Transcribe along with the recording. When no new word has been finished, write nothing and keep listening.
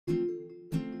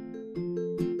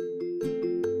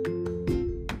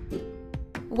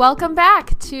Welcome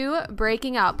back to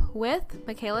Breaking Up with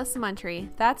Michaela Samuntry.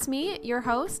 That's me, your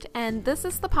host, and this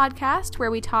is the podcast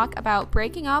where we talk about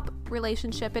breaking up,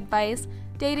 relationship advice,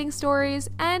 dating stories,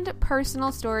 and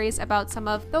personal stories about some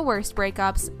of the worst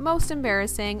breakups, most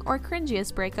embarrassing, or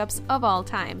cringiest breakups of all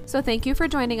time. So thank you for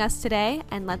joining us today,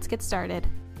 and let's get started.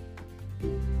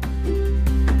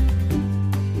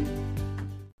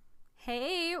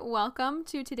 Hey, welcome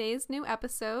to today's new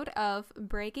episode of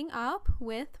Breaking Up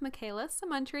with Michaela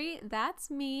Samuntry. That's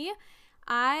me.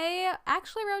 I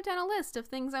actually wrote down a list of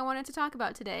things I wanted to talk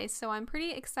about today, so I'm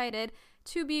pretty excited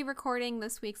to be recording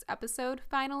this week's episode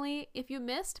finally. If you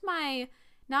missed my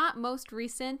not most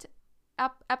recent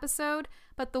episode,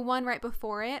 but the one right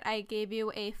before it, I gave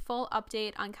you a full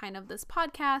update on kind of this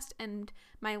podcast and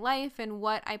my life and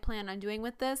what I plan on doing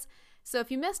with this. So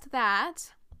if you missed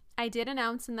that, I did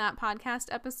announce in that podcast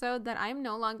episode that I'm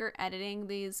no longer editing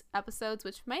these episodes,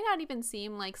 which might not even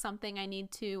seem like something I need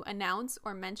to announce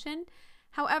or mention.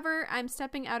 However, I'm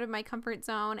stepping out of my comfort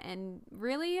zone and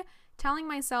really telling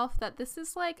myself that this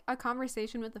is like a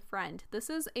conversation with a friend.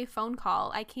 This is a phone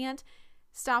call. I can't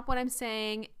stop what I'm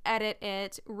saying, edit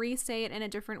it, re-say it in a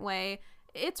different way.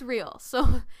 It's real.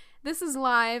 So this is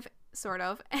live, sort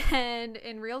of, and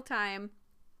in real time,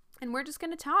 and we're just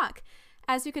going to talk.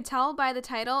 As you could tell by the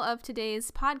title of today's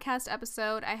podcast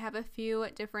episode, I have a few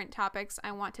different topics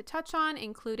I want to touch on,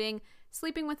 including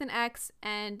sleeping with an ex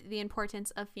and the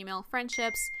importance of female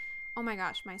friendships. Oh my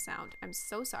gosh, my sound. I'm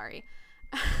so sorry.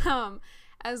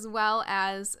 As well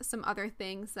as some other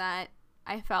things that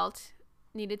I felt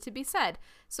needed to be said.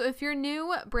 So if you're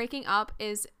new, Breaking Up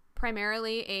is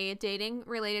primarily a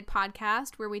dating-related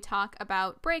podcast where we talk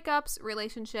about breakups,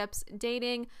 relationships,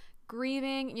 dating,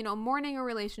 grieving, mourning a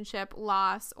relationship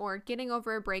loss, or getting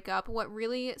over a breakup. What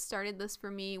really started this for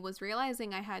me was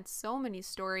realizing I had so many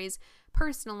stories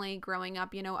personally growing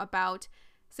up, about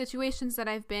situations that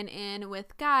I've been in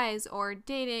with guys or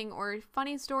dating, or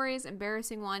funny stories,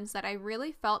 embarrassing ones, that I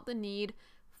really felt the need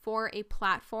for a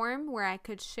platform where I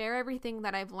could share everything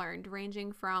that I've learned,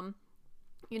 ranging from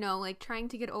trying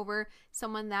to get over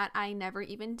someone that I never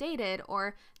even dated,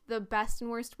 or the best and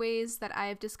worst ways that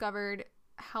I've discovered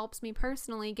helps me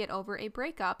personally get over a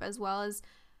breakup, as well as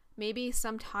maybe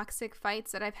some toxic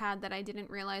fights that I've had that I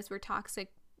didn't realize were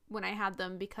toxic when I had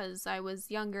them because I was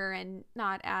younger and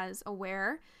not as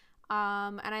aware.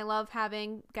 And I love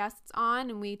having guests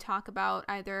on, and we talk about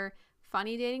either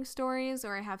funny dating stories,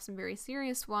 or I have some very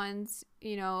serious ones,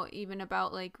 even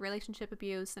about like relationship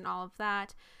abuse and all of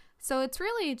that. So it's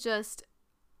really just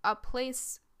a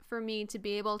place for me to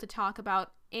be able to talk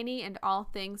about any and all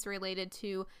things related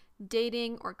to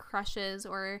dating or crushes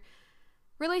or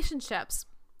relationships.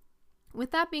 With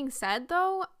that being said,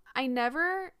 though, I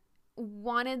never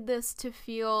wanted this to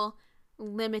feel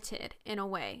limited in a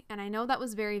way, and I know that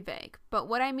was very vague, but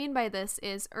what I mean by this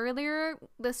is earlier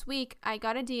this week I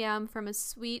got a DM from a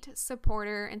sweet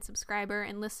supporter and subscriber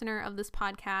and listener of this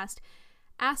podcast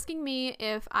asking me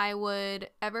if I would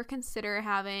ever consider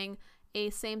having a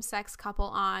same-sex couple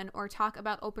on, or talk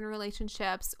about open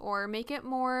relationships, or make it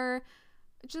more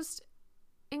just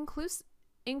inclusive.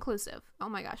 Oh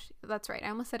my gosh, that's right. I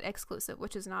almost said exclusive,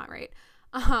 which is not right.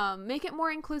 Make it more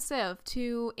inclusive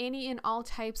to any and all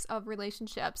types of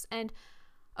relationships. And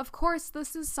of course,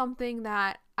 this is something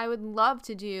that I would love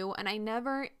to do, and I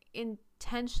never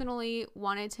intentionally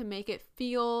wanted to make it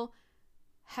feel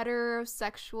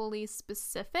heterosexually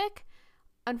specific.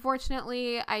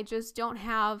 Unfortunately, I just don't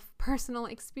have personal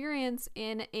experience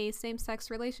in a same-sex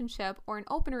relationship or an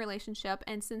open relationship,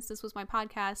 and since this was my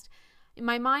podcast,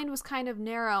 my mind was kind of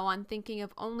narrow on thinking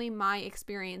of only my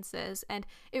experiences, and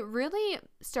it really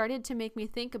started to make me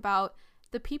think about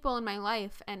the people in my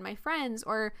life and my friends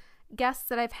or guests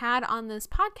that I've had on this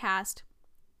podcast,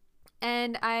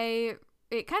 and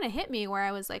it kind of hit me where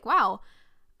I was like, wow,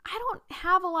 I don't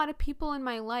have a lot of people in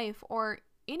my life, or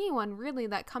anyone really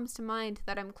that comes to mind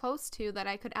that I'm close to that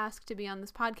I could ask to be on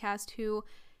this podcast who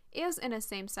is in a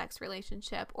same-sex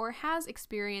relationship or has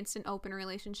experienced an open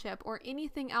relationship or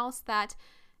anything else that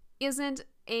isn't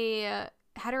a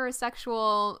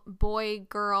heterosexual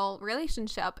boy-girl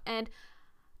relationship. And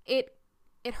it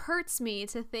hurts me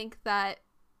to think that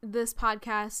this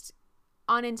podcast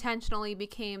unintentionally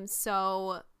became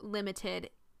so limited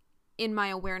in my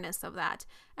awareness of that,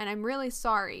 and I'm really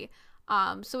sorry.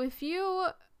 So if you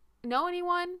know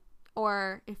anyone,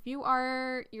 or if you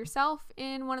are yourself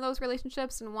in one of those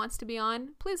relationships and wants to be on,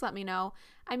 please let me know.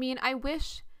 I mean, I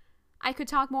wish I could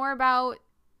talk more about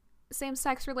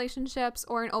same-sex relationships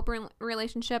or an open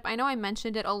relationship. I know I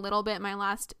mentioned it a little bit in my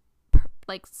last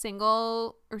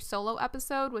single or solo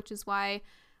episode, which is why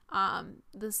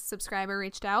This subscriber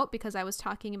reached out because I was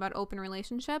talking about open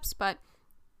relationships, but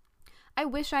I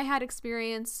wish I had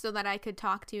experience so that I could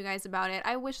talk to you guys about it.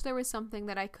 I wish there was something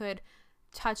that I could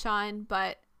touch on,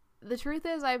 but the truth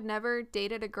is I've never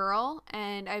dated a girl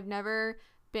and I've never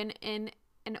been in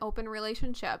an open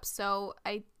relationship, so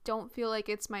I don't feel like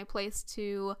it's my place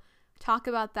to talk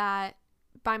about that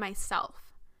by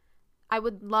myself. I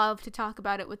would love to talk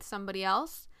about it with somebody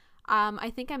else.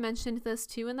 I think I mentioned this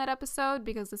too in that episode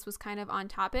because this was kind of on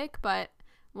topic, but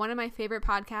one of my favorite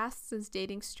podcasts is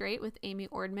Dating Straight with Amy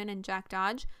Ordman and Jack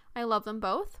Dodge. I love them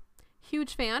both.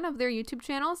 Huge fan of their YouTube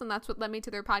channels, and that's what led me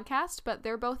to their podcast, but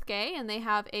they're both gay and they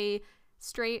have a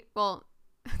straight, well,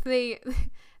 they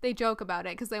joke about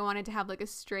it because they wanted to have like a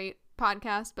straight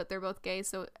podcast, but they're both gay,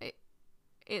 so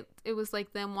it was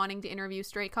like them wanting to interview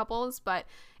straight couples, but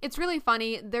it's really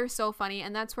funny. They're so funny,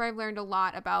 and that's where I've learned a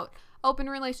lot about open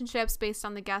relationships based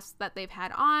on the guests that they've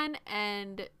had on,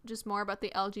 and just more about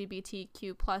the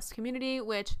LGBTQ plus community,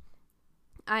 which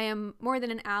I am more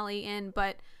than an ally in,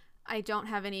 but I don't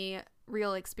have any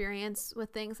real experience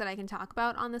with things that I can talk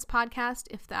about on this podcast,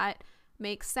 if that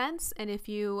makes sense. And if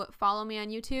you follow me on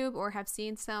YouTube or have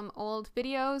seen some old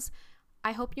videos,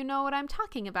 I hope you know what I'm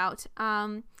talking about.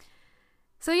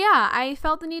 So yeah, I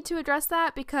felt the need to address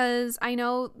that because I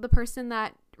know the person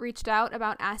that reached out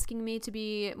about asking me to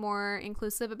be more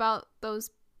inclusive about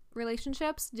those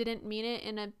relationships didn't mean it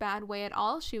in a bad way at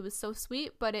all. She was so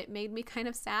sweet, but it made me kind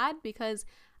of sad because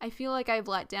I feel like I've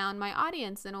let down my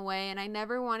audience in a way, and I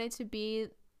never wanted to be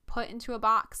put into a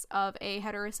box of a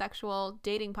heterosexual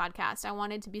dating podcast. I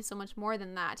wanted to be so much more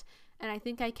than that, and I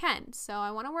think I can. So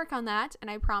I want to work on that,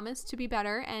 and I promise to be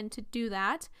better and to do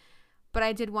that. But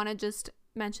I did want to just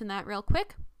mention that real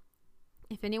quick.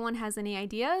 If anyone has any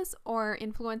ideas or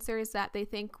influencers that they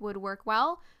think would work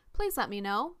well, please let me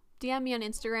know. DM me on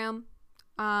Instagram,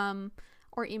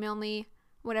 or email me,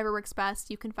 whatever works best.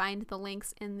 You can find the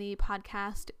links in the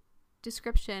podcast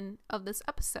description of this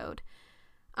episode.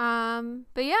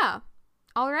 But yeah,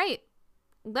 all right.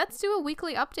 Let's do a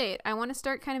weekly update. I want to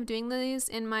start kind of doing these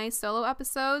in my solo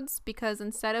episodes because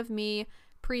instead of me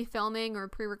pre-filming or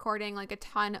pre-recording like a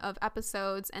ton of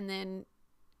episodes and then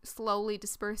slowly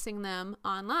dispersing them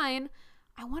online,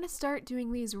 I want to start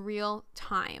doing these real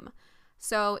time.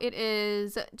 So it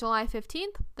is July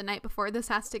 15th, the night before this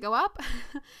has to go up.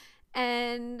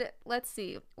 And let's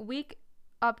see, week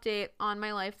update on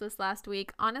my life this last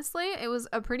week. Honestly, it was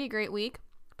a pretty great week,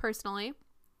 personally.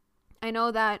 I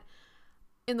know that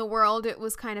in the world it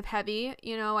was kind of heavy.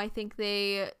 You know, I think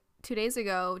they 2 days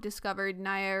ago discovered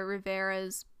Naya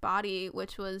Rivera's body,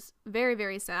 which was very,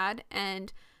 very sad.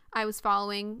 And I was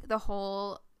following the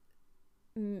whole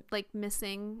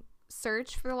missing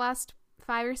search for the last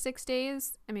 5 or 6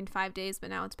 days. I mean 5 days, but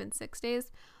now it's been 6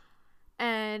 days.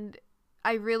 And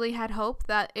I really had hope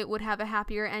that it would have a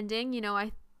happier ending. You know,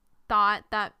 I thought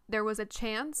that there was a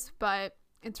chance, but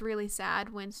it's really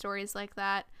sad when stories like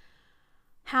that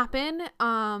happen.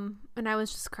 And I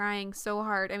was just crying so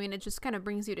hard. I mean, it just kind of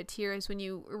brings you to tears when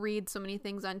you read so many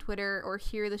things on Twitter or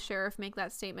hear the sheriff make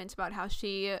that statement about how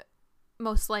she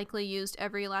most likely used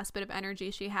every last bit of energy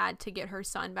she had to get her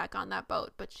son back on that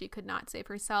boat, but she could not save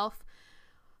herself.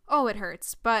 Oh, it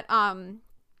hurts. But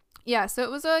yeah, so it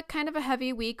was a kind of a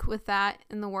heavy week with that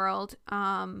in the world.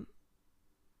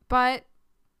 But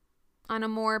on a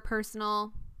more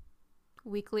personal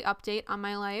weekly update on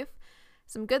my life,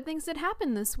 some good things did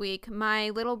happen this week. My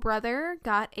little brother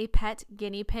got a pet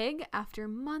guinea pig after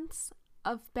months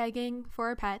of begging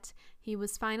for a pet. He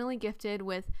was finally gifted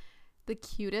with the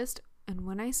cutest, and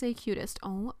when I say cutest,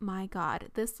 oh my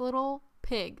god, this little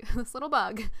pig, this little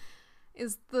bug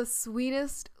is the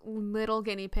sweetest little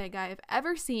guinea pig I've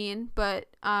ever seen. But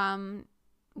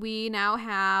we now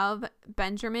have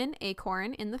Benjamin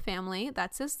Acorn in the family.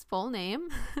 That's his full name.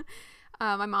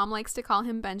 My mom likes to call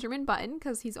him Benjamin Button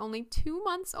because he's only 2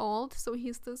 months old. So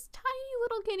he's this tiny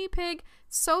little guinea pig.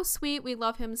 So sweet. We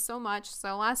love him so much.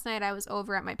 So last night I was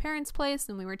over at my parents' place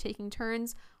and we were taking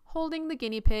turns holding the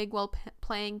guinea pig while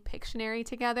playing Pictionary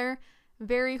together.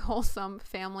 Very wholesome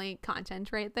family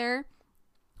content right there.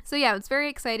 So yeah, it's very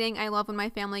exciting. I love when my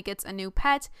family gets a new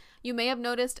pet. You may have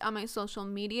noticed on my social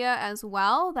media as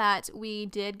well that we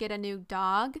did get a new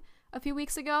dog a few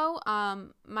weeks ago.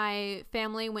 My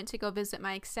family went to go visit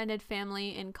my extended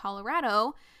family in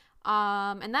Colorado.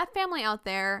 And that family out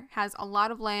there has a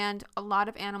lot of land, a lot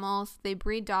of animals. They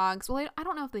breed dogs. Well, I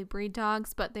don't know if they breed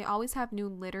dogs, but they always have new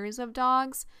litters of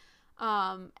dogs.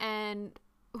 And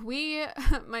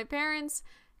my parents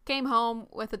came home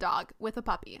with a dog, with a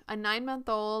puppy, a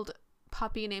 9-month-old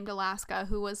puppy named Alaska,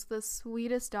 who was the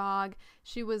sweetest dog.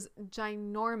 She was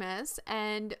ginormous,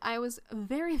 and I was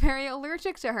very, very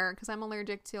allergic to her because I'm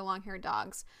allergic to long-haired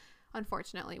dogs,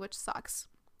 unfortunately, which sucks.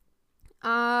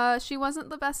 She wasn't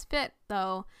the best fit,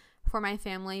 though, for my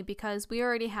family because we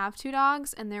already have 2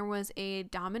 dogs, and there was a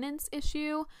dominance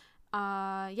issue.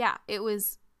 Yeah, it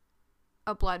was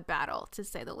a blood battle, to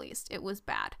say the least. It was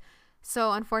bad.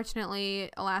 So, unfortunately,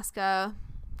 Alaska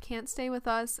can't stay with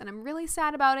us, and I'm really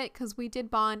sad about it because we did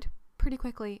bond pretty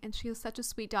quickly, and she was such a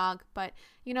sweet dog. But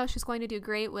she's going to do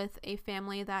great with a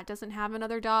family that doesn't have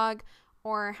another dog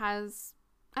or has,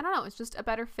 I don't know, it's just a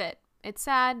better fit. It's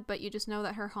sad, but you just know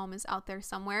that her home is out there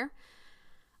somewhere.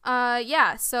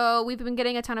 Yeah, so we've been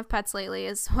getting a ton of pets lately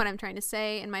is what I'm trying to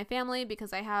say in my family,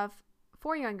 because I have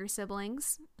 4 younger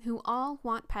siblings who all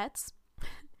want pets.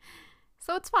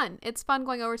 So it's fun. It's fun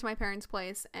going over to my parents'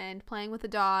 place and playing with a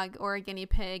dog or a guinea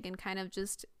pig and kind of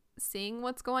just seeing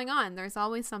what's going on. There's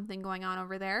always something going on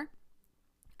over there.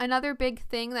 Another big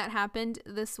thing that happened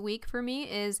this week for me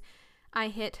is I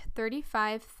hit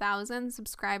 35,000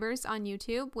 subscribers on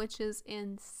YouTube, which is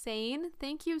insane.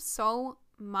 Thank you so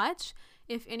much.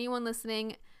 If anyone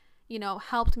listening,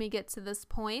 helped me get to this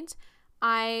point.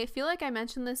 I feel like I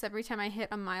mention this every time I hit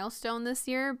a milestone this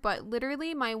year, but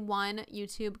literally my one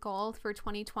YouTube goal for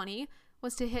 2020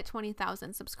 was to hit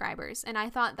 20,000 subscribers, and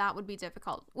I thought that would be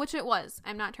difficult, which it was.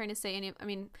 I'm not trying to say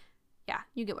yeah,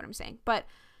 you get what I'm saying, but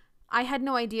I had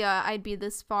no idea I'd be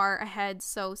this far ahead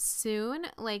so soon.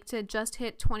 Like, to just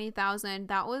hit 20,000,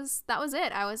 that was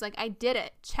it. I was like, I did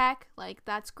it. Check. Like,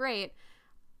 that's great.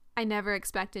 I never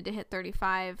expected to hit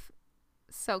 35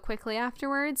 so quickly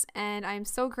afterwards, and I'm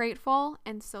so grateful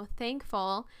and so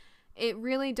thankful. It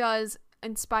really does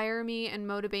inspire me and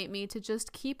motivate me to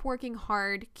just keep working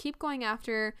hard, keep going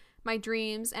after my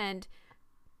dreams, and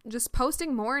just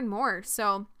posting more and more.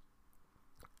 So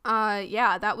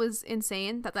yeah, that was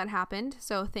insane that happened.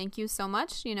 So thank you so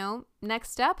much.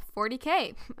 Next step,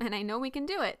 40K, and I know we can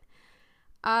do it.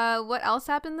 What else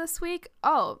happened this week?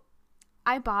 Oh,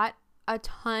 I bought a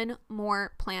ton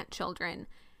more plant children.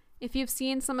 If you've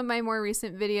seen some of my more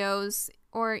recent videos,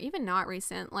 or even not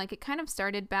recent, like, it kind of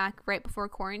started back right before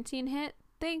quarantine hit.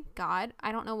 Thank God.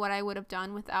 I don't know what I would have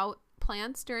done without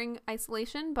plants during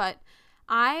isolation, but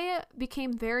I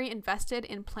became very invested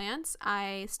in plants.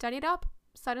 I studied up.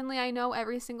 Suddenly I know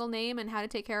every single name and how to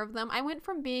take care of them. I went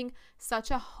from being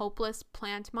such a hopeless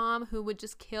plant mom who would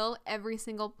just kill every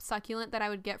single succulent that I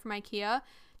would get from IKEA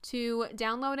to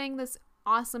downloading this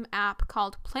awesome app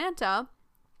called Planta.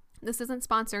 This isn't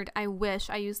sponsored. I wish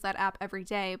I used that app every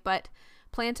day, but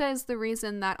Planta is the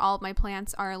reason that all of my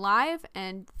plants are alive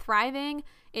and thriving.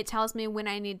 It tells me when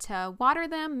I need to water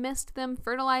them, mist them,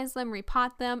 fertilize them,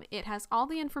 repot them. It has all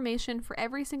the information for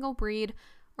every single breed,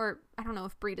 or I don't know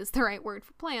if breed is the right word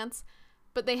for plants,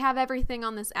 but they have everything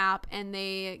on this app, and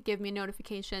they give me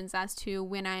notifications as to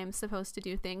when I am supposed to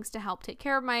do things to help take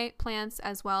care of my plants,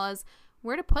 as well as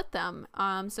where to put them,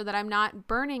 so that I'm not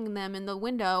burning them in the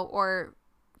window or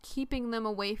keeping them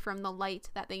away from the light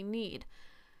that they need.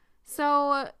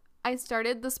 So I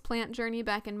started this plant journey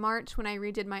back in March when I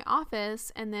redid my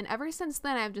office, and then ever since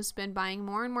then I've just been buying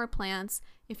more and more plants.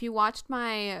 If you watched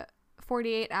my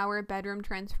 48-hour bedroom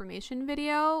transformation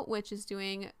video, which is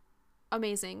doing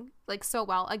amazing, like so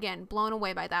well, again, blown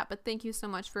away by that, but thank you so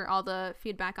much for all the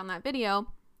feedback on that video,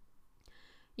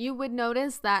 you would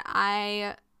notice that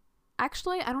I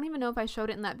don't even know if I showed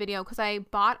it in that video, because I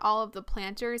bought all of the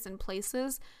planters and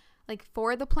places like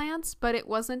for the plants, but it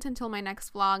wasn't until my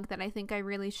next vlog that I think I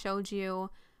really showed you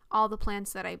all the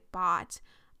plants that I bought.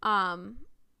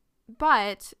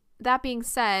 But that being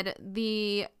said,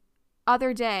 the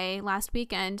other day, last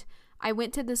weekend, I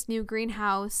went to this new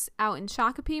greenhouse out in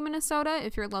Shakopee, Minnesota,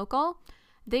 if you're local.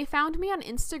 They found me on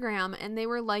Instagram and they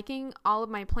were liking all of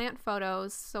my plant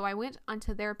photos, so I went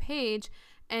onto their page,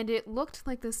 and it looked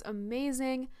like this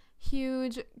amazing,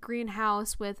 huge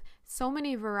greenhouse with so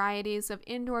many varieties of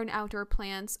indoor and outdoor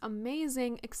plants,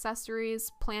 amazing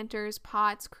accessories, planters,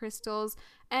 pots, crystals,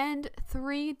 and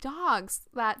 3 dogs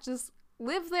that just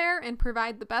live there and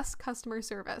provide the best customer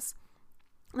service.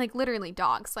 Like, literally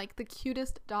dogs, like the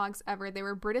cutest dogs ever. They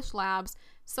were British Labs,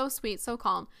 so sweet, so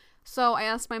calm. So I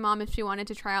asked my mom if she wanted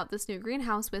to try out this new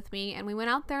greenhouse with me, and we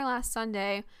went out there last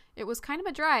Sunday. It was kind of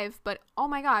a drive, but oh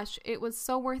my gosh, it was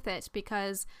so worth it,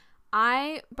 because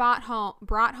I brought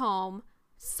home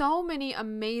so many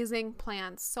amazing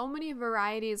plants, so many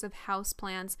varieties of house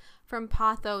plants, from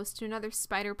pothos to another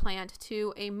spider plant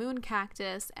to a moon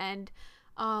cactus, and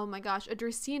oh my gosh, a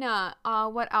dracaena,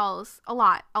 what else? A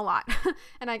lot.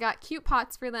 And I got cute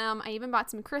pots for them. I even bought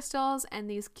some crystals and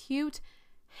these cute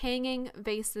hanging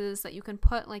vases that you can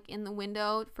put like in the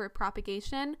window for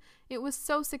propagation. It was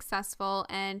so successful,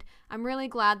 and I'm really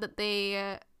glad that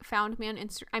they found me on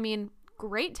Instagram. I mean,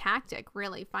 great tactic,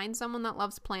 really. Find someone that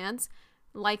loves plants,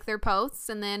 like their posts,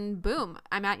 and then boom,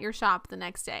 I'm at your shop the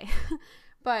next day.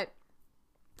 But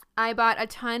I bought a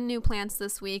ton new plants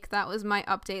this week. That was my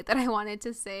update that I wanted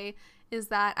to say, is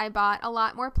that I bought a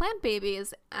lot more plant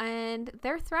babies and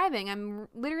they're thriving. I'm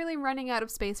literally running out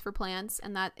of space for plants,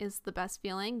 and that is the best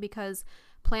feeling because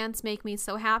plants make me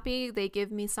so happy. They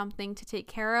give me something to take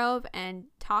care of and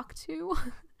talk to.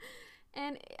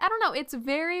 And I don't know, it's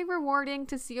very rewarding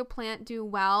to see a plant do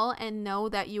well and know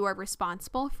that you are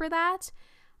responsible for that.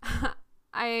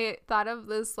 I thought of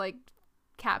this like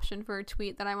caption for a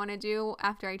tweet that I want to do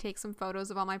after I take some photos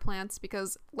of all my plants,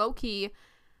 because low-key,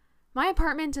 my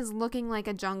apartment is looking like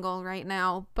a jungle right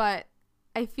now, but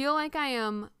I feel like I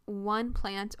am one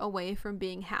plant away from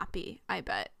being happy, I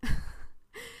bet.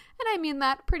 And I mean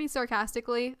that pretty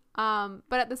sarcastically, but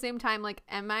at the same time, like,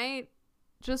 am I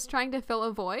just trying to fill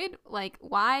a void? Like,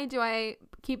 why do I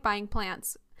keep buying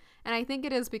plants? And I think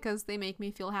it is because they make me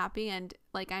feel happy and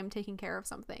like I'm taking care of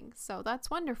something. So that's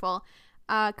wonderful.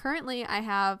 Currently, I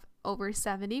have over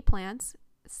 70 plants.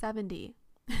 70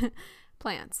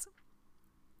 plants.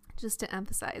 Just to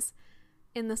emphasize,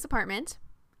 in this apartment.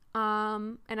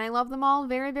 And I love them all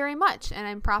very, very much. And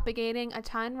I'm propagating a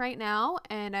ton right now.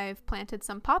 And I've planted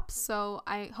some pups. So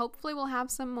I hopefully will have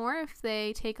some more if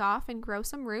they take off and grow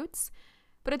some roots.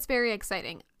 But it's very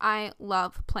exciting. I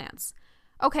love plants.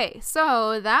 Okay,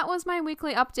 so that was my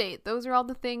weekly update. Those are all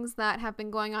the things that have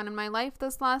been going on in my life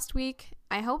this last week.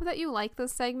 I hope that you like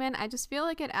this segment. I just feel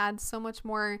like it adds so much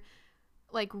more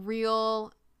like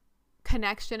real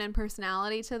connection and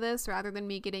personality to this rather than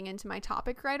me getting into my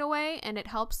topic right away, and it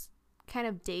helps kind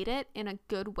of date it in a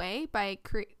good way by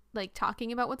like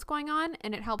talking about what's going on,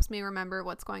 and it helps me remember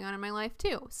what's going on in my life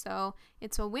too. So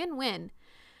it's a win-win.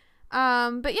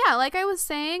 But yeah, like I was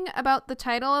saying about the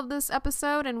title of this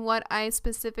episode and what I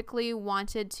specifically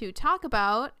wanted to talk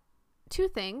about, two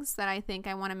things that I think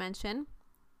I want to mention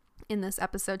in this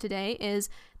episode today is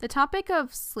the topic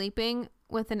of sleeping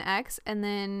with an ex and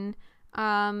then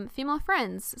female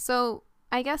friends. So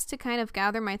I guess to kind of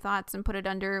gather my thoughts and put it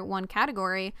under one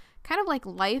category, kind of like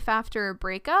life after a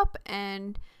breakup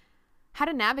and how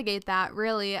to navigate that,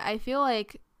 really. I feel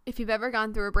like if you've ever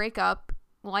gone through a breakup,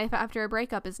 life after a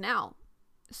breakup is now.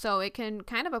 So it can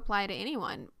kind of apply to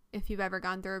anyone if you've ever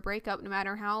gone through a breakup, no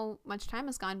matter how much time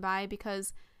has gone by,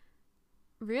 because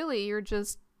really you're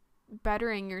just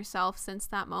bettering yourself since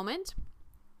that moment.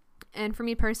 And for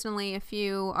me personally, if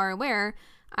you are aware,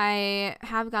 I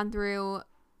have gone through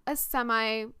a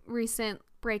semi-recent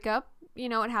breakup. You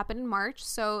know, it happened in March,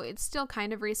 so it's still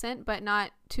kind of recent, but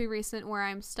not too recent where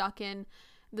I'm stuck in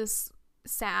this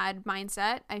sad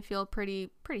mindset. I feel pretty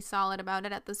solid about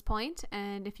it at this point.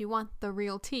 And if you want the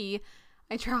real tea,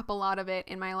 I drop a lot of it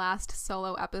in my last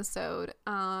solo episode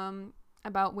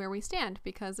about where we stand,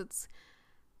 because it's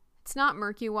not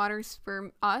murky waters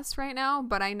for us right now,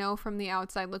 but I know from the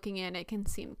outside looking in, it can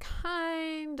seem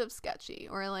kind of sketchy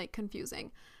or like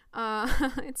confusing.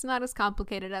 It's not as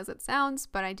complicated as it sounds,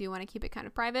 but I do want to keep it kind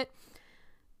of private.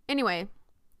 Anyway,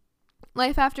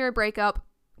 life after a breakup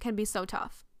can be so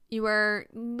tough. You are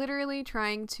literally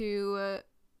trying to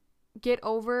get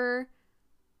over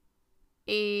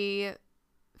a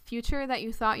future that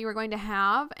you thought you were going to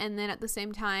have, and then at the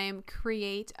same time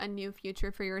create a new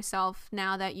future for yourself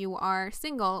now that you are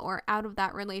single or out of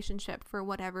that relationship for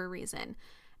whatever reason.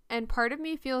 And part of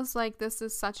me feels like this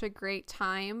is such a great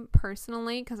time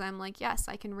personally, because I'm like, yes,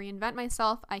 I can reinvent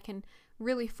myself. I can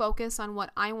really focus on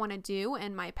what I want to do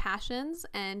and my passions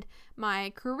and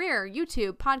my career,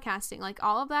 YouTube, podcasting, like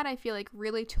all of that I feel like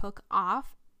really took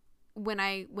off when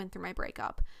I went through my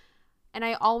breakup. And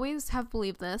I always have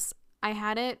believed this. I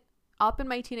had it up in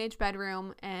my teenage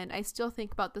bedroom, and I still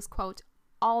think about this quote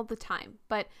all the time.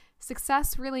 But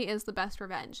success really is the best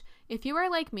revenge. If you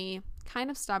are like me, kind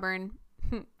of stubborn,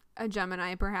 a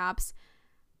Gemini perhaps,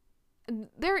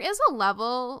 there is a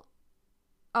level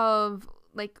of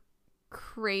like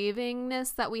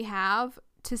cravingness that we have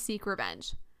to seek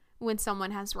revenge when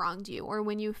someone has wronged you or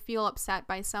when you feel upset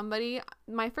by somebody.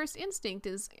 My first instinct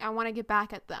is I want to get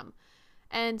back at them.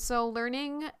 And so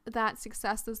learning that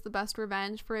success is the best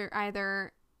revenge for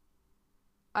either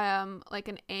like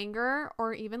an anger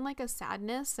or even like a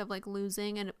sadness of like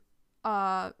losing an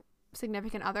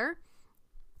significant other.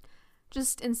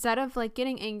 Just instead of like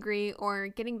getting angry or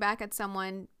getting back at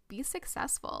someone, be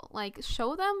successful. Like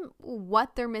show them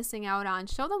what they're missing out on.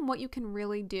 Show them what you can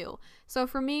really do. So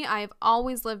for me, I've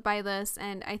always lived by this,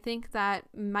 and I think that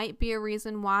might be a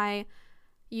reason why,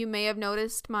 you may have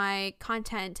noticed my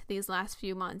content these last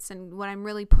few months and what I'm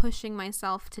really pushing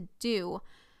myself to do.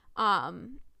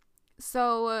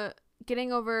 So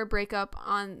getting over a breakup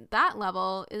on that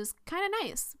level is kind of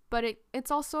nice, but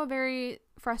it's also a very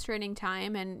frustrating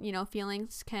time, and, you know,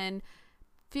 feelings can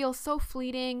feel so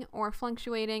fleeting or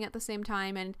fluctuating at the same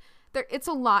time, and it's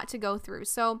a lot to go through.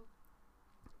 So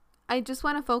I just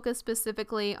want to focus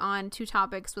specifically on two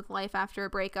topics with life after a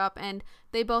breakup, and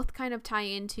they both kind of tie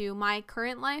into my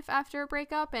current life after a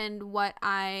breakup and what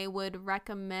I would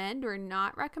recommend or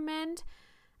not recommend,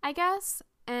 I guess.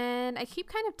 And I keep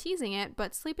kind of teasing it,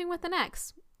 but sleeping with an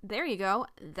ex, there you go.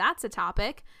 That's a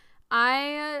topic.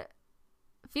 I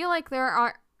feel like there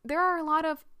are a lot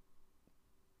of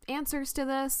answers to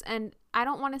this, and I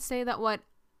don't want to say that what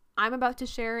I'm about to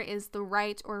share is the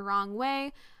right or wrong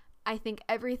way. I think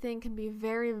everything can be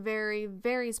very, very,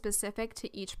 very specific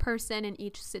to each person in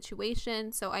each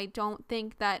situation. So I don't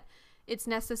think that it's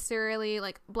necessarily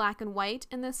like black and white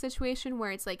in this situation where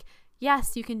it's like,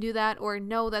 yes, you can do that, or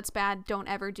no, that's bad, don't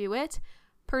ever do it.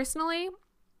 Personally,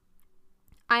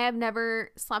 I have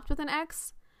never slept with an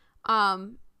ex,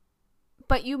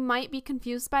 but you might be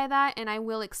confused by that, and I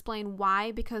will explain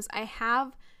why, because I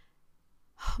have,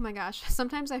 oh my gosh,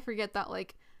 sometimes I forget that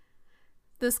like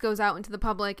this goes out into the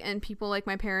public and people like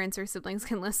my parents or siblings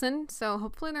can listen. So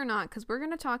hopefully they're not, because we're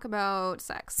going to talk about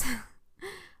sex.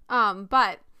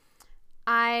 But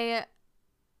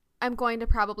I'm going to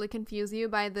probably confuse you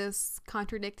by this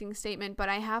contradicting statement, but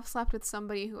I have slept with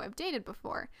somebody who I've dated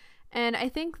before. And I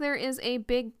think there is a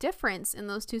big difference in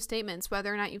those two statements,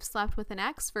 whether or not you've slept with an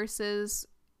ex versus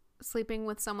sleeping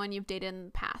with someone you've dated in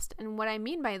the past. And what I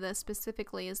mean by this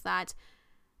specifically is that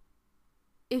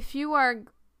if you are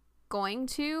going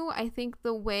to, I think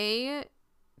the way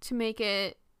to make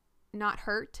it not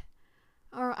hurt,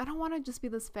 or I don't want to just be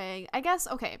this vague, I guess,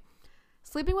 okay,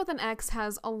 sleeping with an ex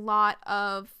has a lot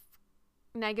of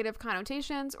negative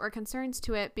connotations or concerns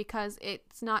to it because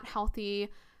it's not healthy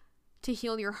to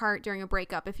heal your heart during a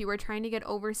breakup. If you were trying to get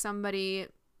over somebody,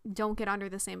 don't get under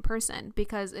the same person,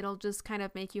 because it'll just kind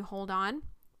of make you hold on.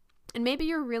 And maybe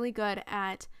you're really good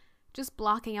at just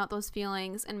blocking out those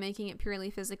feelings and making it purely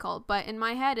physical. But in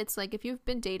my head, it's like if you've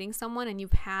been dating someone and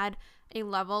you've had a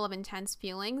level of intense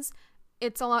feelings,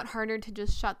 it's a lot harder to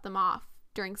just shut them off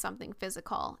during something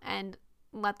physical and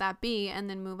let that be and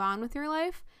then move on with your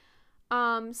life.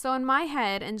 So in my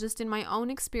head and just in my own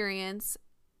experience,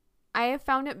 I have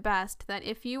found it best that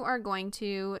if you are going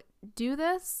to do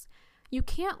this, you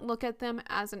can't look at them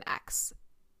as an ex.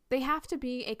 They have to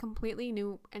be a completely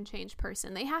new and changed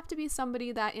person. They have to be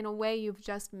somebody that in a way you've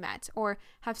just met or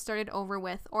have started over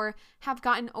with or have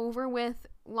gotten over with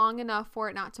long enough for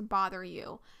it not to bother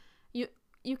you.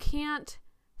 You can't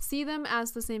see them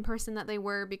as the same person that they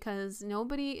were, because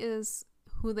nobody is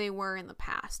who they were in the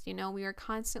past. You know, we are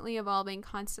constantly evolving,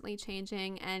 constantly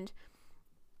changing, and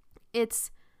it's,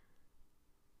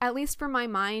 at least for my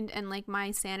mind and like my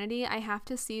sanity, I have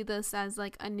to see this as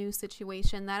like a new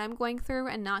situation that I'm going through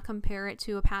and not compare it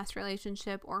to a past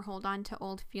relationship or hold on to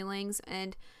old feelings.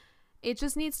 And it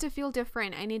just needs to feel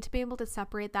different. I need to be able to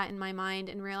separate that in my mind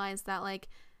and realize that like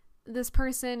this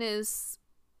person is,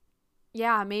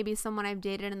 yeah, maybe someone I've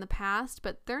dated in the past,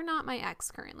 but they're not my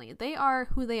ex currently. They are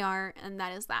who they are, and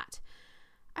that is that.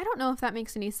 I don't know if that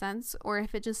makes any sense or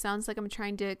if it just sounds like I'm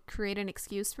trying to create an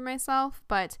excuse for myself,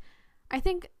 but I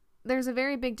think there's a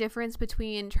very big difference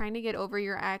between trying to get over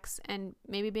your ex and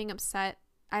maybe being upset,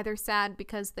 either sad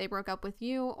because they broke up with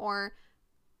you or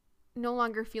no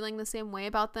longer feeling the same way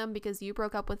about them because you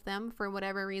broke up with them for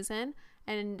whatever reason,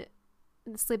 and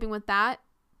sleeping with that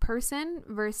person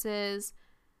versus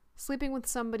sleeping with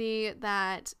somebody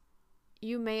that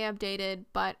you may have dated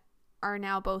but are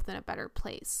now both in a better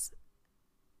place,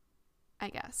 I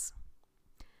guess.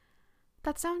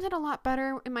 That sounded a lot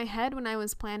better in my head when I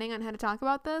was planning on how to talk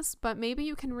about this, but maybe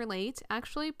you can relate.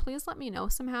 Actually, please let me know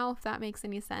somehow if that makes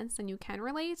any sense and you can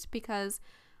relate, because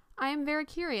I am very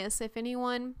curious if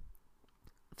anyone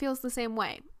feels the same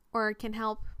way or can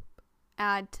help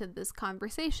add to this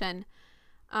conversation.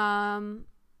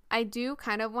 I do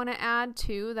kind of want to add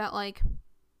too that, like,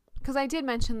 because I did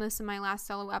mention this in my last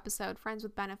solo episode, friends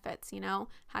with benefits, you know,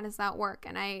 how does that work?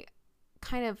 And I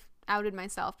kind of outed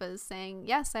myself as saying,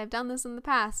 yes, I've done this in the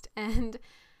past. And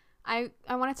I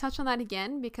want to touch on that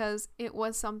again because it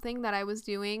was something that I was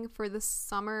doing for the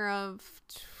summer of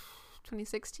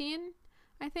 2016,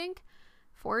 I think,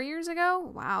 4 years ago.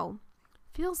 Wow.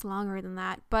 Feels longer than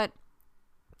that. But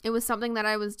it was something that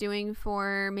I was doing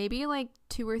for maybe like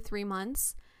 2 or 3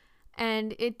 months.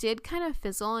 And it did kind of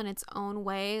fizzle in its own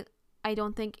way. I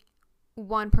don't think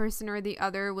one person or the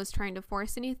other was trying to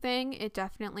force anything. It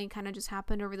definitely kind of just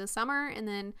happened over the summer, and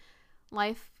then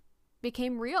life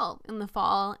became real in the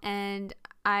fall, and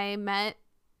I met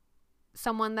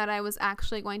someone that I was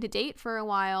actually going to date for a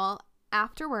while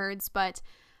afterwards, but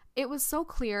it was so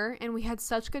clear, and we had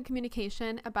such good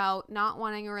communication about not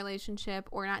wanting a relationship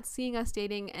or not seeing us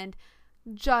dating and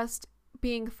just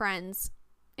being friends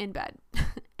in bed.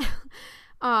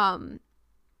 And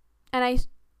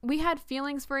we had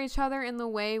feelings for each other in the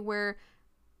way where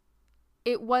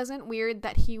it wasn't weird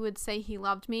that he would say he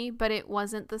loved me, but it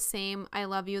wasn't the same I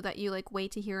love you that you like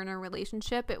wait to hear in a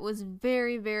relationship. It was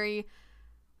very, very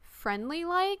friendly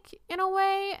like in a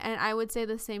way, and I would say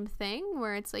the same thing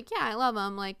where it's like, yeah, I love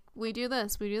him, like we do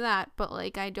this, we do that, but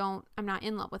like I'm not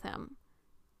in love with him.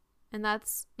 And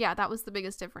that was the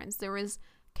biggest difference. There was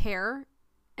care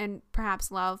and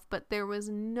perhaps love, but there was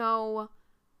no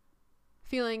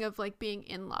feeling of like being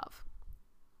in love.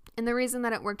 And the reason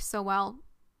that it worked so well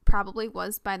probably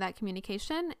was by that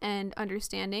communication and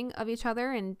understanding of each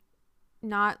other and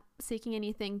not seeking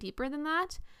anything deeper than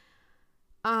that.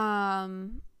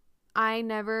 I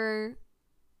never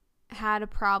had a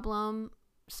problem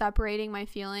separating my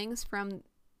feelings from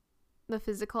the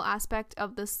physical aspect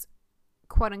of this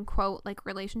quote unquote like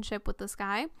relationship with this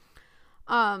guy.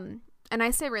 And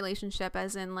I say relationship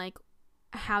as in like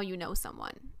how you know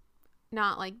someone,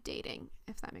 not like dating,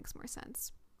 if that makes more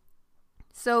sense.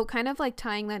 So kind of like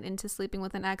tying that into sleeping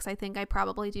with an ex, I think I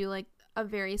probably do like a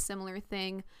very similar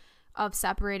thing of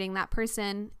separating that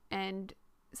person and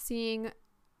seeing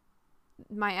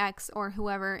my ex or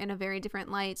whoever in a very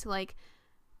different light. Like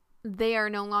they are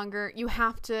no longer, you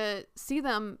have to see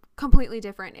them completely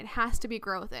different. It has to be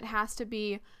growth. It has to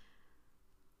be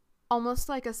almost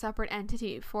like a separate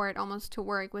entity for it almost to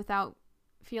work without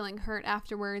feeling hurt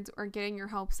afterwards or getting your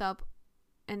hopes up.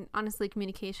 And honestly,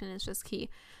 communication is just key.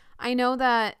 I know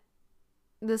that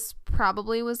this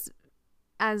probably was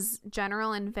as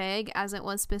general and vague as it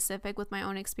was specific with my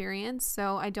own experience,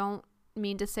 so I don't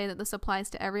mean to say that this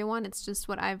applies to everyone. It's just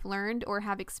what I've learned or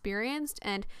have experienced,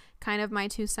 and kind of my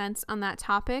 2 cents on that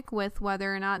topic with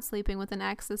whether or not sleeping with an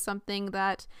ex is something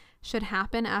that should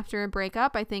happen after a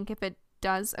breakup. I think if it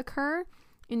does occur,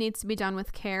 it needs to be done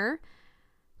with care,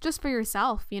 just for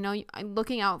yourself, you know,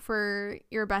 looking out for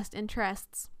your best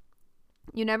interests.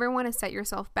 You never want to set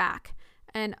yourself back.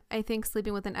 And I think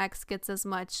sleeping with an ex gets as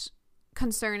much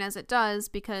concern as it does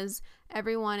because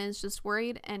everyone is just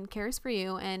worried and cares for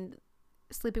you, and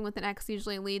sleeping with an ex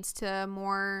usually leads to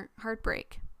more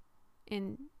heartbreak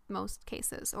in most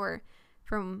cases, or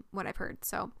from what I've heard.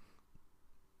 So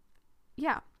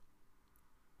yeah,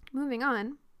 moving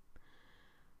on.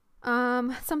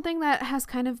 Something that has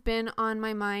kind of been on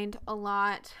my mind a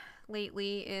lot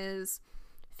lately is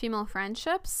female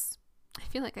friendships. I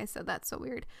feel like I said that so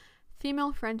weird.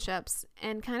 Female friendships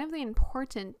and kind of the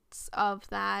importance of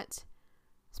that,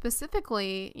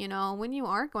 specifically, you know, when you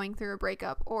are going through a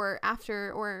breakup or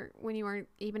after, or when you are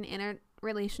even in a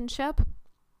relationship.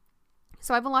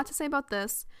 So I have a lot to say about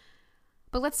this,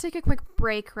 but let's take a quick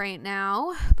break right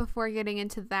now before getting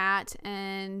into that,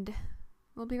 and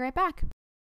we'll be right back.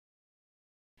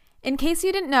 In case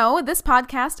you didn't know, this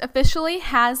podcast officially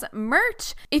has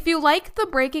merch. If you like the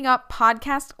Breaking Up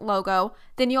podcast logo,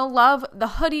 then you'll love the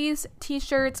hoodies,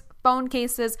 t-shirts, phone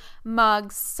cases,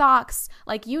 mugs, socks,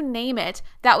 like you name it,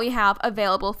 that we have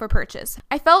available for purchase.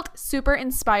 I felt super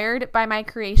inspired by my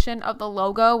creation of the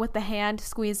logo with the hand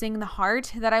squeezing the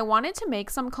heart that I wanted to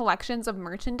make some collections of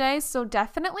merchandise, so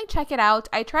definitely check it out.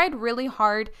 I tried really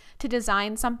hard to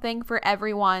design something for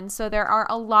everyone, so there are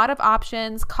a lot of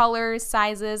options, colors,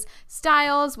 sizes,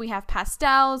 styles. We have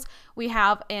pastels. We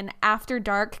have an After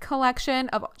Dark collection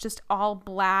of just all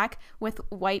black with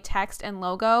white text and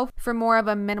logo for more of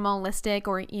a minimalistic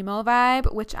or emo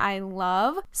vibe, which I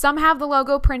love. Some have the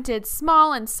logo printed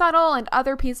small and subtle, and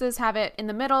other pieces have it in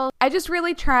the middle. I just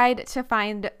really tried to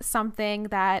find something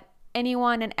that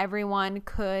anyone and everyone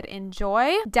could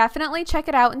enjoy. Definitely check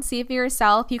it out and see for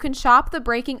yourself. You can shop the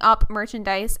Breaking Up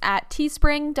merchandise at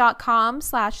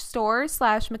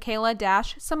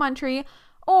teespring.com/store/Michaela-Samuntry,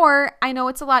 or I know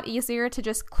it's a lot easier to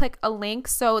just click a link,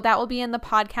 so that will be in the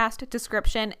podcast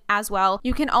description as well.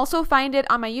 You can also find it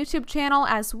on my YouTube channel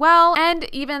as well,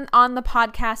 and even on the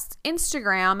podcast's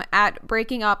Instagram at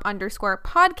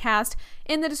breakingup_podcast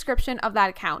in the description of that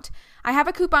account. I have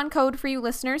a coupon code for you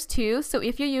listeners too, so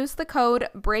if you use the code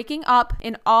BREAKINGUP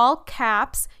in all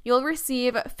caps, you'll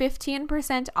receive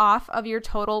 15% off of your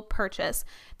total purchase.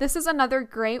 This is another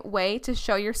great way to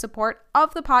show your support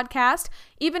of the podcast.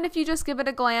 Even if you just give it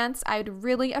a glance, I'd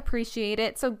really appreciate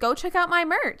it, so go check out my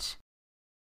merch.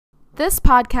 This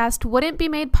podcast wouldn't be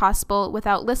made possible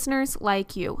without listeners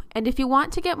like you. And if you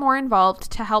want to get more involved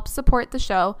to help support the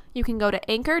show, you can go to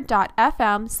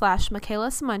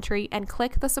anchor.fm/MichaelaSamuntry and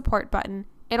click the support button.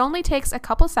 It only takes a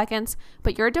couple seconds,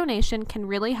 but your donation can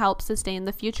really help sustain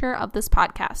the future of this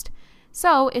podcast.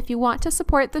 So if you want to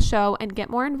support the show and get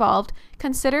more involved,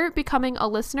 consider becoming a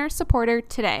listener supporter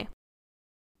today.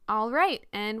 All right,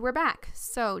 and we're back.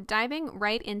 So diving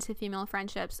right into female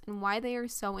friendships and why they are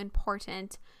so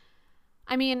important.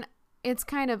 I mean, it's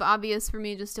kind of obvious for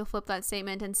me just to flip that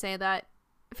statement and say that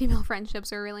female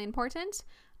friendships are really important,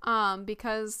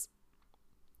 because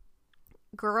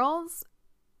girls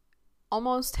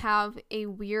almost have a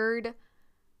weird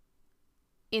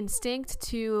instinct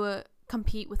to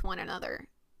compete with one another.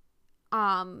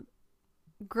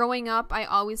 Growing up, I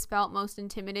always felt most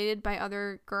intimidated by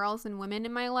other girls and women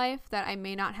in my life that I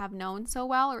may not have known so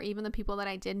well, or even the people that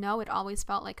I did know. It always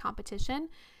felt like competition.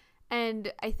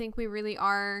 And I think we really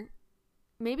are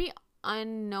maybe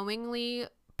unknowingly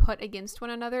put against one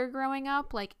another growing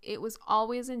up. Like, it was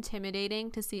always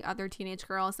intimidating to see other teenage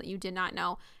girls that you did not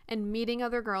know. And meeting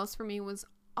other girls for me was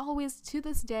always, to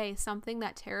this day, something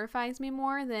that terrifies me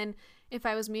more than if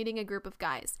I was meeting a group of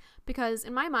guys. Because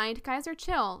in my mind, guys are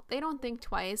chill. They don't think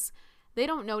twice. They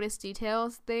don't notice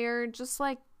details. They're just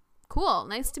like, cool,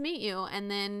 nice to meet you. And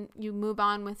then you move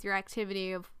on with your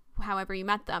activity of however you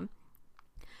met them.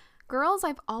 Girls,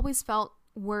 I've always felt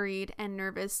worried and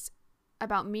nervous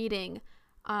about meeting,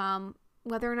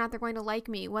 whether or not they're going to like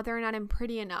me, whether or not I'm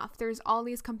pretty enough. There's all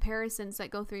these comparisons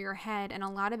that go through your head, and a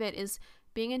lot of it is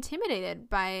being intimidated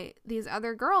by these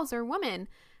other girls or women.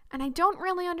 And I don't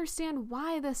really understand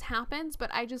why this happens, but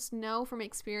I just know from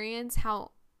experience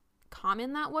how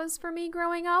common that was for me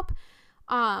growing up.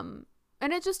 And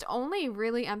it just only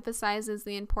really emphasizes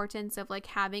the importance of like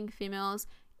having females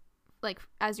like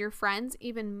as your friends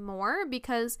even more,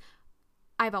 because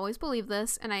I've always believed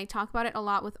this, and I talk about it a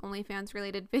lot with OnlyFans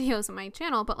related videos on my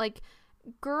channel, but like,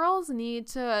 girls need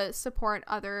to support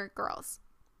other girls.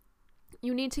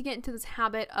 You need to get into this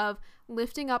habit of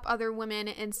lifting up other women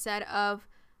instead of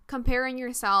comparing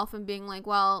yourself and being like,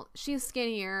 well, she's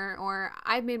skinnier, or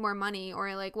I've made more money,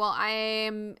 or like, well, I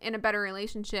am in a better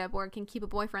relationship or can keep a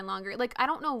boyfriend longer. Like, I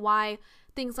don't know why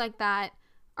things like that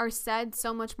are said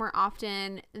so much more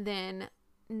often than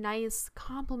nice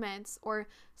compliments or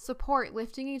support,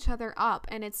 lifting each other up.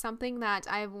 And it's something that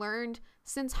I've learned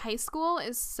since high school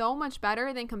is so much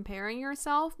better than comparing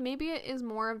yourself. Maybe it is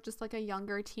more of just like a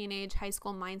younger teenage high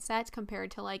school mindset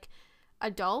compared to like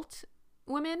adult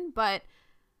women, but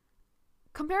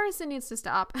comparison needs to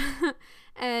stop.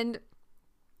 And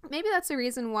maybe that's the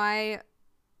reason why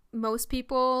most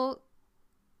people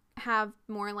have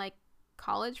more like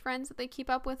college friends that they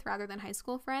keep up with rather than high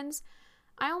school friends.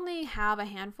 I only have a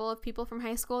handful of people from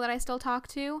high school that I still talk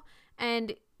to,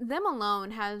 and them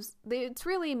alone it's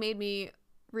really made me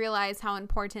realize how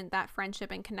important that friendship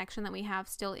and connection that we have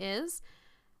still is.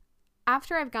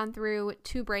 After I've gone through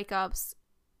 2 breakups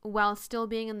while still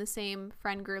being in the same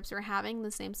friend groups or having the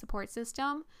same support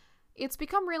system, it's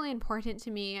become really important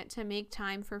to me to make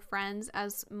time for friends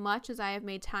as much as I have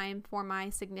made time for my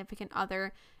significant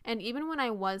other. And even when I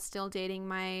was still dating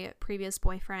my previous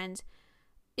boyfriend,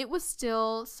 it was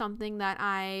still something that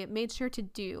I made sure to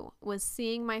do, was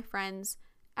seeing my friends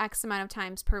X amount of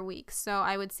times per week. So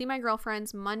I would see my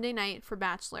girlfriends Monday night for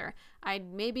Bachelor.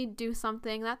 I'd maybe do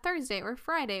something that Thursday or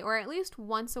Friday, or at least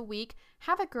once a week,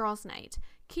 have a girls' night.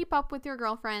 Keep up with your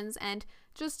girlfriends and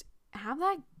just have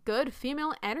that good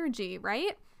female energy,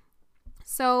 right?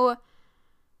 So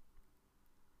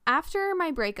after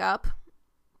my breakup,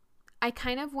 I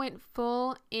kind of went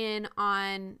full in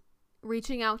on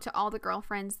reaching out to all the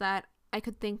girlfriends that I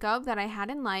could think of that I had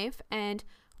in life and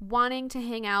wanting to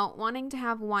hang out, wanting to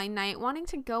have wine night, wanting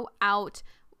to go out.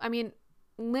 I mean,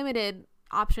 limited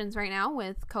options right now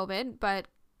with COVID, but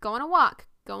go on a walk,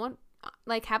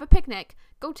 have a picnic,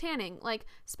 go tanning, like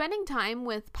spending time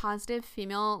with positive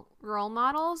female role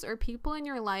models or people in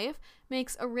your life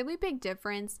makes a really big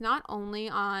difference, not only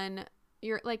on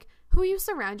your, like, who you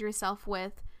surround yourself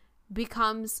with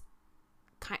becomes,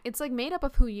 it's like made up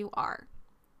of who you are.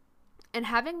 And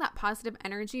having that positive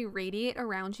energy radiate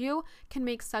around you can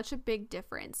make such a big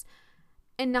difference.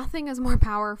 And nothing is more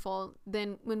powerful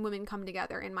than when women come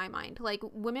together, in my mind. Like,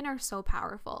 women are so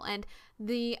powerful, and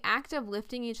the act of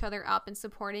lifting each other up and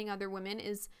supporting other women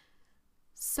is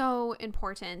so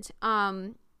important.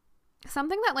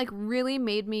 Something that like really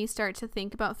made me start to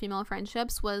think about female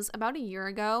friendships was about a year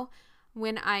ago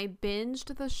when I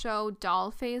binged the show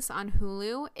Dollface on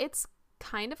Hulu. It's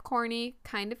kind of corny,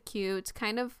 kind of cute,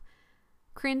 kind of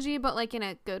cringy, but like in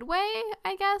a good way,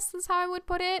 I guess is how I would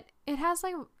put it. It has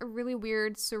like a really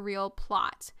weird, surreal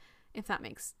plot, if that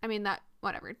makes, I mean, that,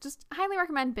 whatever. Just highly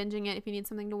recommend binging it if you need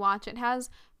something to watch. It has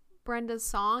Brenda's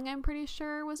song, I'm pretty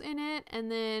sure, was in it,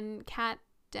 and then Kat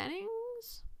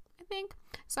Dennings, I think.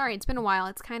 Sorry, it's been a while.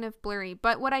 It's kind of blurry.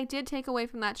 But what I did take away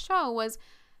from that show was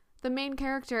the main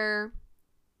character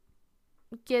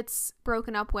gets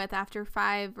broken up with after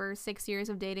 5 or 6 years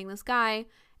of dating this guy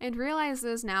and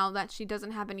realizes now that she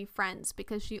doesn't have any friends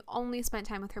because she only spent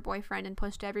time with her boyfriend and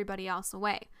pushed everybody else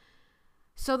away.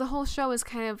 So the whole show is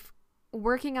kind of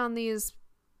working on these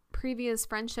previous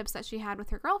friendships that she had with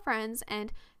her girlfriends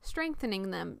and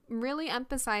strengthening them, really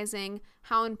emphasizing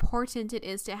how important it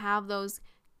is to have those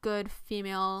good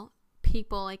female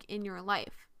people like in your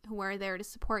life who are there to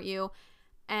support you.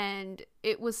 And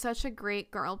it was such a great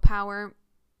girl power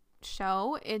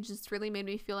show. It just really made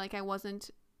me feel like I wasn't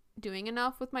doing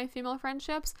enough with my female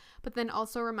friendships, but then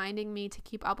also reminding me to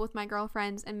keep up with my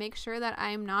girlfriends and make sure that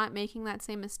I'm not making that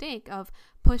same mistake of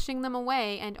pushing them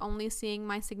away and only seeing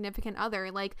my significant other.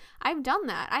 Like, I've done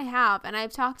that. I have, and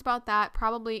I've talked about that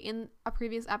probably in a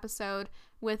previous episode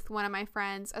with one of my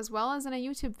friends, as well as in a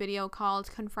YouTube video called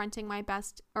Confronting My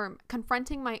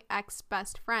Ex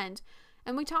Best Friend.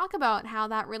 And we talk about how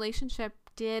that relationship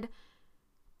did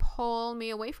pull me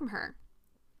away from her.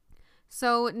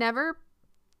 So never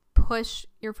push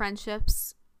your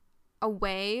friendships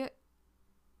away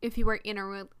if you are in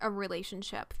a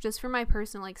relationship. Just from my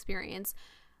personal experience,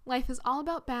 life is all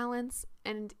about balance,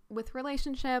 and with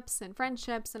relationships and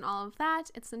friendships and all of that,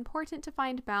 it's important to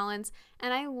find balance.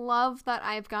 And I love that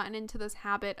I've gotten into this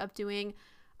habit of doing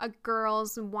a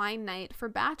girls' wine night for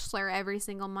Bachelor every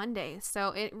single Monday. So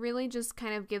it really just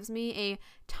kind of gives me a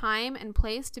time and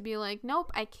place to be like,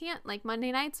 nope, I can't. Like,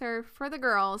 Monday nights are for the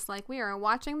girls. Like, we are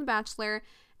watching The Bachelor,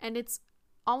 and it's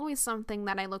always something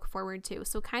that I look forward to.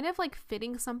 So kind of like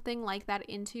fitting something like that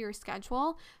into your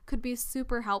schedule could be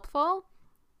super helpful.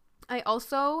 I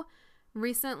also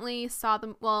recently saw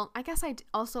I guess I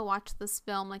also watched this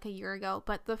film like a year ago,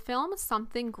 but the film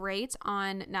Something Great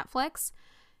on Netflix.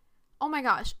 Oh my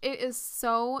gosh, it is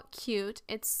so cute.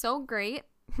 It's so great.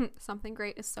 Something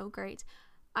Great is so great.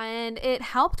 And it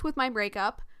helped with my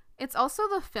breakup. It's also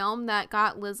the film that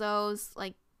got Lizzo's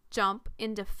like jump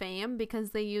into fame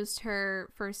because they used her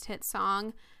first hit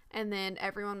song, and then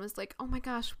everyone was like, oh my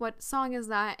gosh, what song is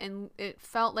that? And it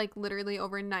felt like literally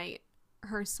overnight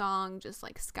her song just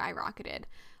like skyrocketed,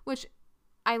 which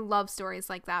I love stories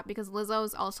like that because Lizzo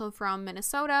is also from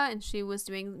Minnesota and she was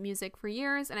doing music for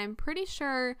years, and I'm pretty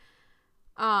sure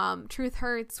Truth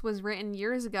Hurts was written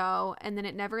years ago, and then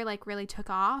it never like really took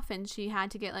off, and she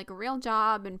had to get like a real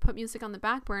job and put music on the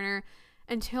back burner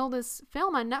until this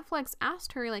film on Netflix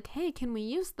asked her like, hey, can we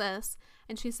use this?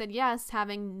 And she said yes,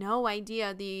 having no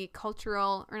idea the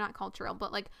cultural, or not cultural,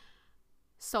 but like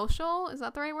social, is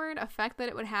that the right word, effect that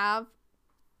it would have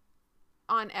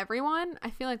on everyone. I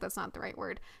feel like that's not the right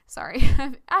word. Sorry.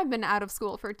 I've been out of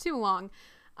school for too long.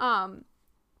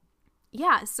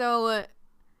 So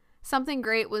Something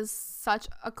Great was such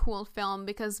a cool film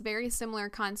because very similar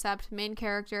concept. Main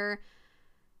character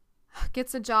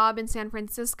gets a job in San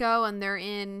Francisco and they're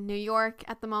in New York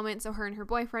at the moment, so her and her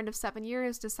boyfriend of 7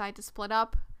 years decide to split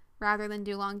up rather than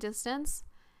do long distance,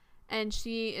 and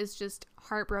she is just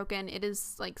heartbroken. It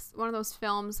is like one of those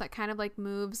films that kind of like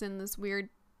moves in this weird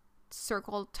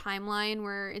circle timeline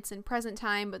where it's in present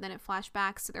time, but then it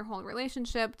flashbacks to their whole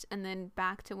relationship and then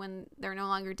back to when they're no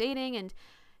longer dating, and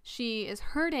she is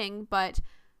hurting, but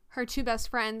her two best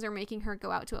friends are making her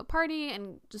go out to a party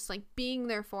and just like being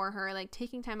there for her, like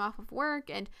taking time off of work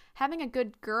and having a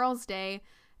good girls' day.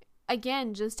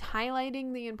 Again, just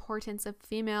highlighting the importance of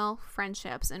female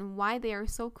friendships and why they are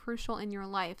so crucial in your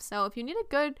life. So if you need a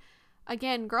good,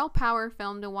 again, girl power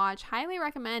film to watch, highly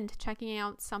recommend checking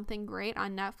out Something Great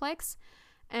on Netflix,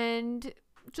 and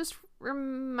just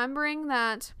remembering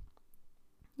that,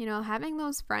 you know, having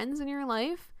those friends in your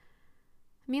life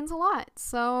means a lot.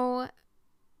 So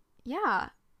yeah,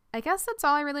 I guess that's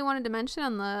all I really wanted to mention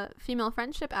on the female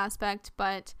friendship aspect,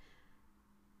 but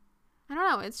I don't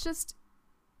know, it's just,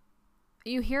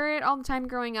 you hear it all the time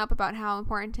growing up about how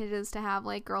important it is to have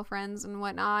like girlfriends and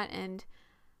whatnot, and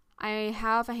I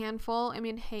have a handful. I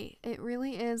mean, hey, it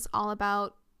really is all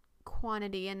about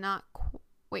quantity and not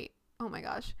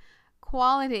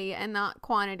quality and not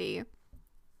quantity.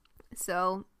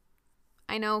 So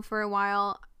I know for a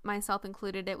while, myself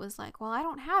included, it was like, well, I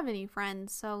don't have any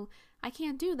friends, so I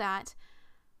can't do that.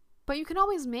 But you can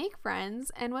always make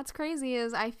friends, and what's crazy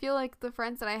is I feel like the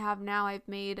friends that I have now I've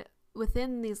made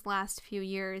within these last few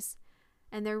years,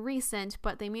 and they're recent,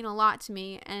 but they mean a lot to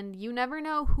me, and you never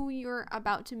know who you're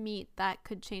about to meet that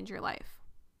could change your life.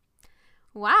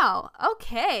 Wow.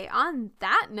 Okay. On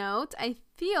that note, I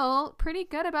feel pretty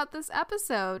good about this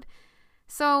episode.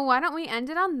 So why don't we end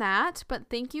it on that? But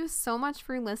thank you so much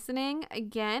for listening.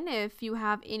 Again, if you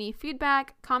have any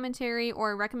feedback, commentary,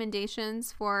 or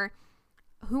recommendations for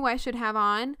who I should have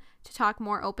on to talk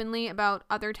more openly about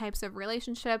other types of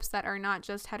relationships that are not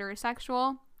just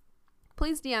heterosexual,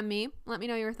 please DM me. Let me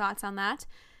know your thoughts on that.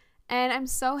 And I'm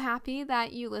so happy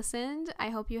that you listened. I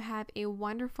hope you have a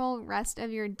wonderful rest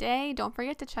of your day. Don't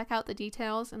forget to check out the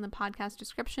details in the podcast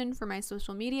description for my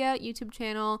social media, YouTube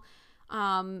channel.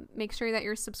 Make sure that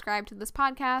you're subscribed to this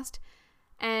podcast.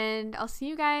 And I'll see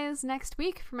you guys next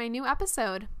week for my new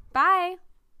episode. Bye!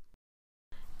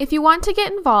 If you want to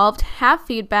get involved, have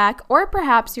feedback, or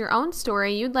perhaps your own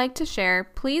story you'd like to share,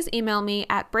 please email me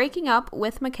at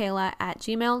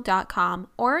breakingupwithmichaela@gmail.com,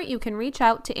 or you can reach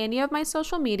out to any of my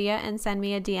social media and send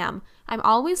me a DM. I'm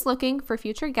always looking for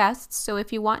future guests, so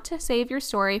if you want to save your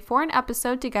story for an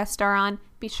episode to guest star on,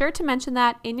 be sure to mention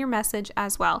that in your message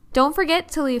as well. Don't forget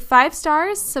to leave 5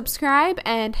 stars, subscribe,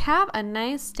 and have a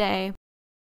nice day.